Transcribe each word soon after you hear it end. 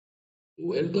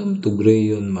Welcome to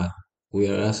GrayYeon math. We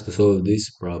are asked to solve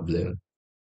this problem.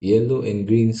 Yellow and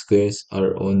green squares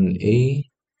are on a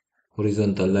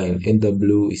horizontal line and the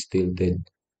blue is tilted.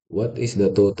 What is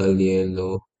the total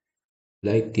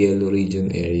light yellow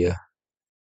region area?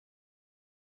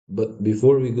 But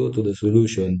before we go to the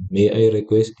solution, may I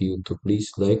request you to please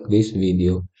like this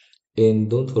video and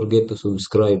don't forget to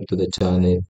subscribe to the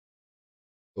channel.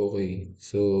 Okay,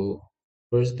 so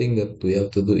first thing that we have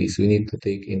to do is we need to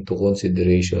take into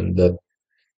consideration that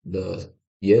the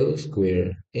yellow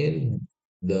square and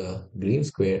the green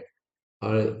square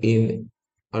are in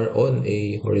are on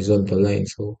a horizontal line,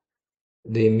 so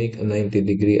they make a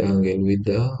 90-degree angle with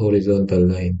the horizontal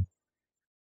line,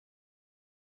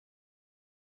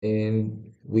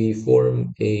 and we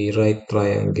form a right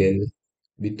triangle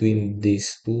between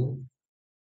these two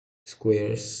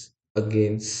squares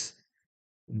against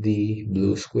the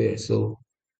blue square. So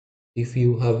if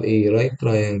you have a right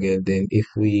triangle, then if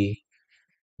we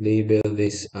label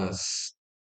this as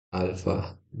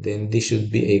alpha, then this should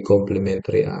be a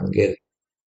complementary angle.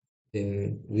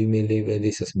 Then we may label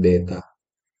this as beta.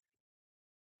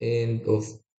 And of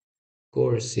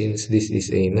course, since this is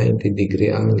a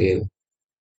 90-degree angle,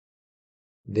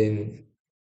 then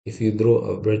if you draw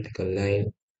a vertical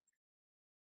line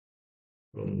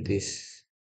from this,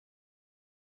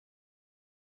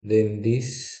 then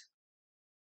this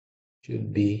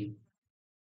should be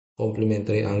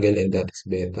complementary angle and that is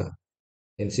beta.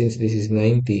 And since this is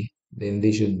 90, then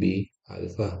this should be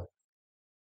alpha.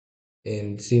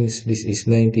 And since this is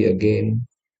 90 again,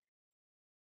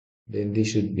 then this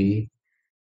should be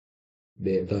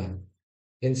beta.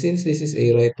 And since this is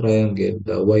a right triangle,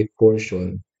 the white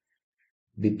portion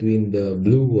between the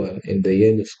blue one and the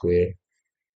yellow square,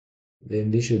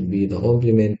 then this should be the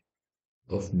complement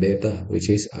of beta, which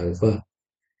is alpha.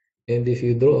 And if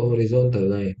you draw a horizontal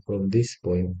line from this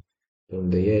point, from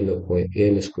the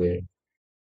yellow square,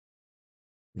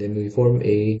 then we form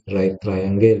a right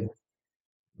triangle.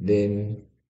 Then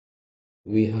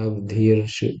we have here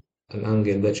an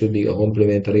angle that should be a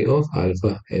complementary of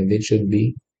alpha, and it should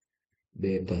be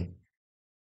beta.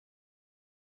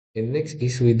 And next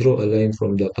is we draw a line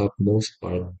from the topmost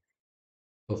part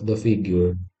of the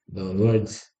figure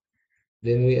downwards.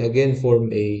 Then we again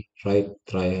form a right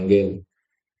triangle.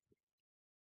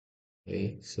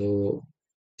 Okay, so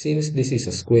since this is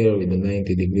a square with a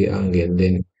 90-degree angle,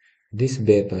 then this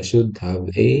beta should have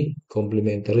a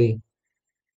complementary,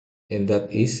 and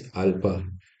that is alpha.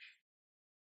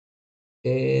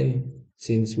 And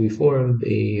since we formed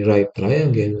a right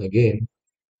triangle again,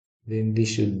 then this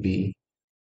should be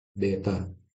beta.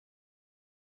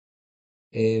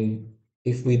 And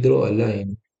if we draw a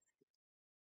line,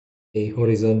 a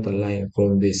horizontal line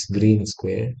from this green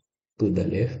square to the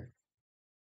left,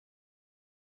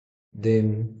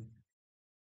 then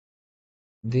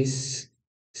this,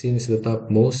 since the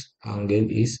topmost angle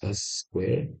is a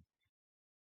square,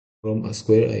 from a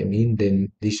square I mean, then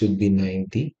this should be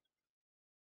 90.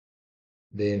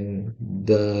 Then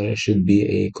there should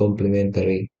be a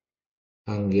complementary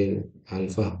angle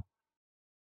alpha.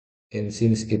 And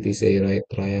since it is a right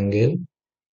triangle,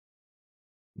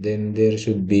 then there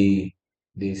should be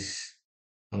this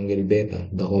angle beta,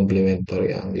 the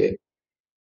complementary angle.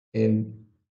 And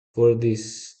for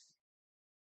this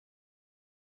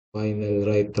final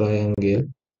right triangle,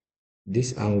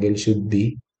 this angle should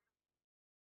be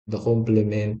the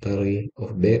complementary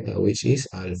of beta, which is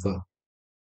alpha.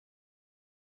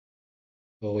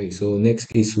 Okay, so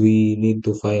next is we need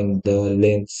to find the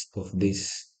lengths of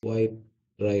these white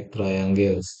right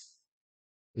triangles.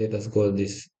 Let us call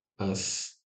this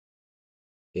as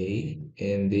A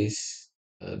and this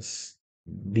as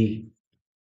B.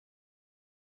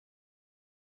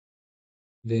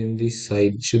 Then this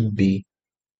side should be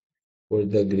for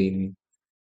the green.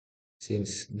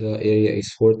 Since the area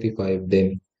is 45,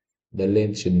 then the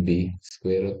length should be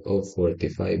square root of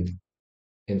 45.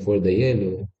 And for the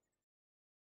yellow,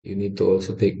 you need to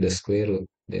also take the square root,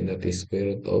 then that is square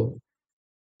root of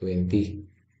 20.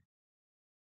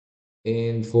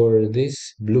 And for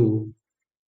this blue,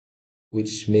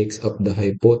 which makes up the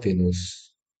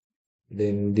hypotenuse,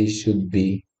 then this should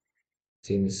be,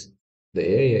 since the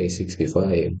area is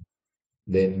 65,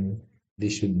 then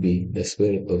this should be the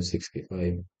square root of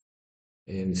 65.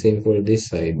 And same for this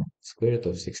side, square root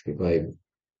of 65.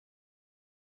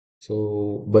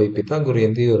 So by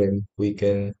Pythagorean theorem, we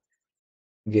can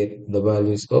get the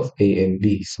values of A and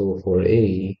B. So for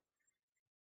A,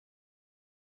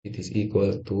 it is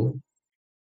equal to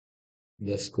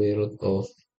the square root of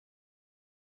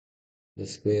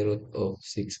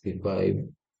 65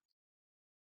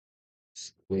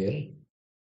 square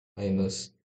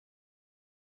minus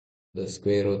the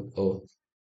square root of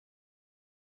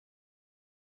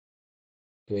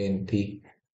 20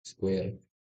 square.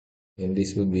 And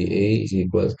this would be a is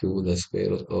equal to the square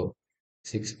root of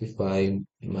 65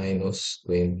 minus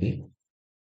 20.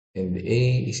 And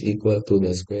a is equal to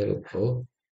the square root of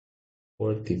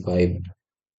 45.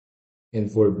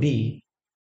 And for b,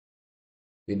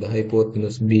 with the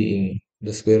hypotenuse being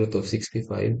the square root of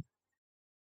 65,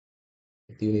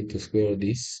 you need to square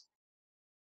this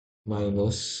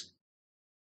minus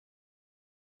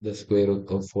the square root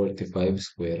of 45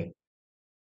 square.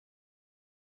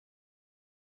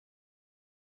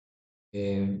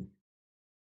 And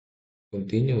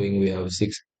continuing, we have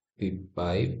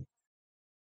 65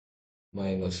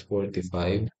 minus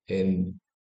 45, and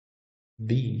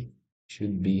b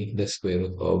should be the square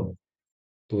root of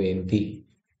 20.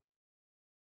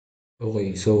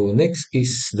 Okay, so next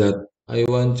is that I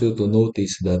want you to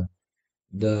notice that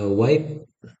the white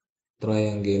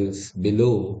triangles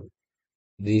below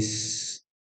these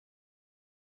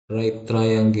right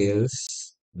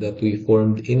triangles that we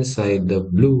formed inside the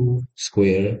blue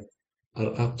square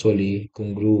are actually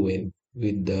congruent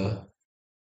with the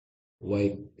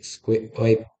white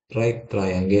right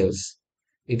triangles.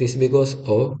 It is because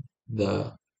of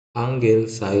the angle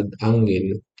side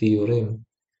angle theorem.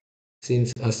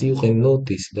 Since as you can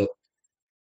notice that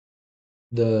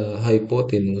the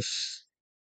hypotenuse,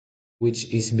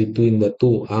 which is between the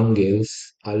two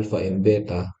angles alpha and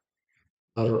beta,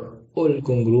 are all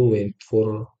congruent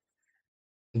for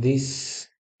these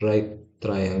right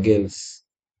triangles.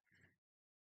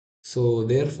 So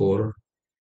therefore,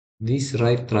 these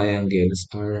right triangles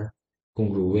are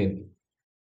congruent.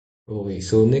 Okay,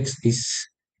 so next is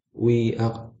we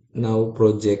now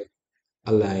project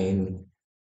a line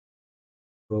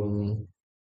from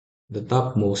the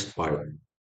topmost part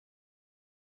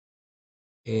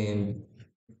and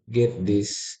get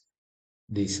this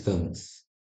distance.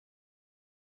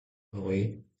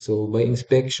 Okay, so by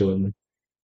inspection,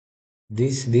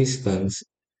 this distance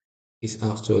is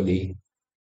actually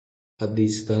a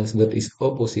distance that is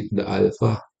opposite the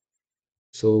alpha.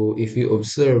 So if you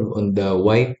observe on the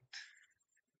white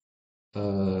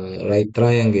right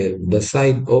triangle, the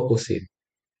side opposite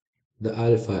the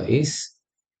alpha is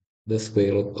the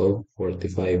square root of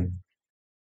 45.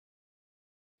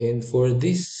 And for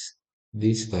this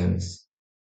distance,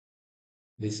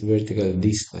 this vertical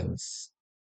distance,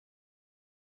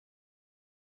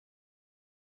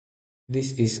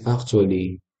 this is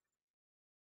actually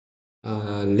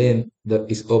a length that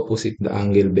is opposite the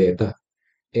angle beta.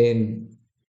 And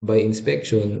by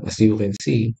inspection, as you can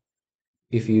see,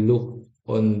 if you look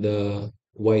on the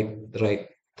white right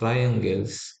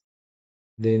triangles,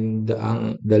 then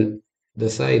the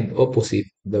side opposite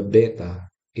the beta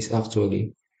is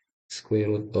actually square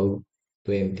root of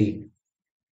 20.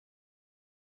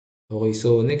 Okay,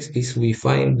 so next is we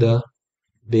find the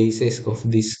bases of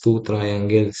these two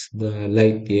triangles, the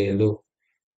light yellow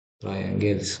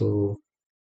triangle. So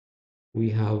we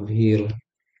have here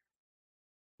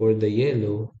for the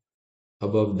yellow,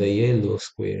 above the yellow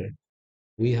square,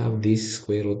 we have this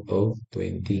square root of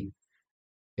 20.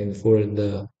 And for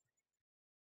the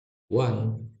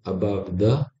one above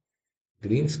the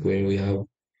green square, we have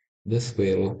the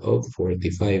square root of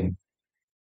 45.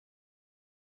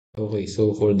 Okay,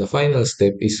 so for the final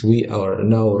step is we are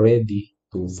now ready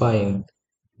to find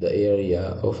the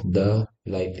area of the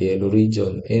light yellow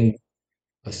region. And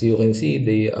as you can see,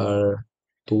 they are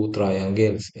two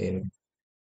triangles and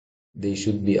they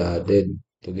should be added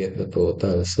to get the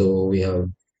total. So we have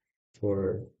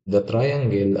for the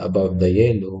triangle above the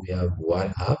yellow, we have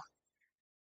 1/2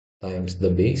 times the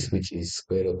base, which is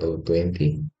square root of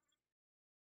 20,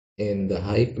 and the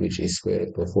height, which is square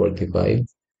root of 45,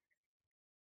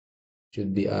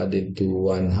 should be added to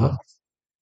 1/2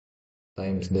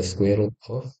 times the square root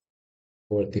of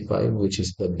 45, which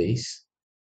is the base,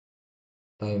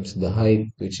 times the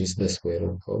height, which is the square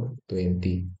root of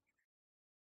 20.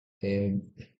 And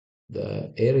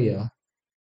the area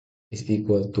is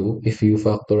equal to, if you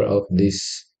factor out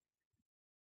this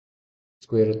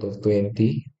square root of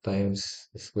 20 times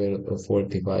the square root of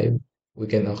 45, we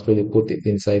can actually put it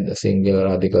inside a single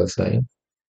radical sign.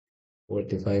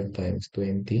 45 times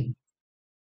 20.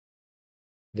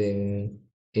 Then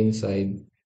inside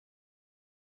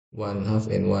 1/2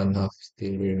 and 1/2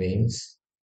 still remains.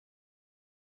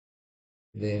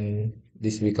 Then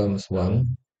this becomes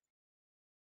 1.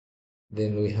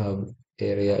 Then we have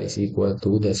area is equal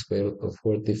to the square root of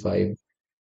 45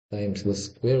 times the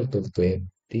square root of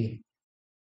 20,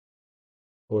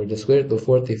 or the square root of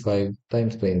 45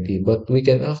 times 20. But we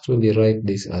can actually write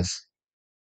this as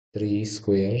 3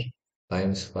 square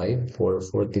times 5 for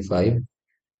 45.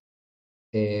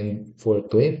 And for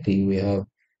 20, we have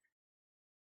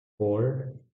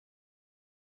 4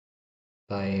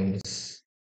 times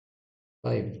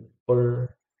 5.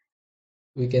 Or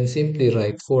we can simply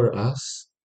write 4 as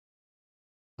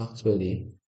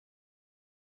actually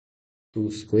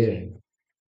 2 squared.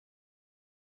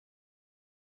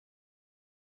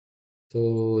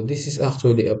 So this is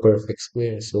actually a perfect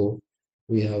square. So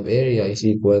we have area is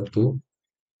equal to,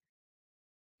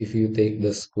 if you take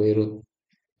the square root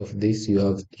of this, you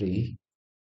have 3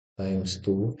 times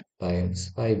 2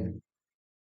 times 5.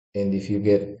 And if you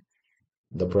get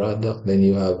the product, then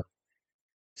you have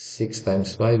 6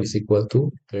 times 5 is equal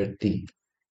to 30.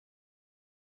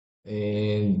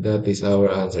 And that is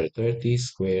our answer, 30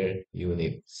 square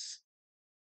units.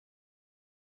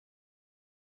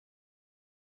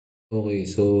 Okay,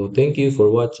 so thank you for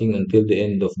watching until the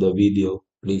end of the video.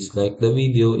 Please like the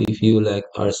video if you like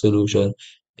our solution.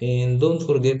 And don't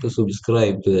forget to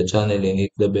subscribe to the channel and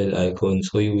hit the bell icon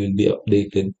so you will be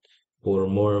updated for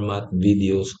more math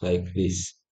videos like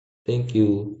this. Thank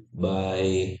you.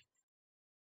 Bye.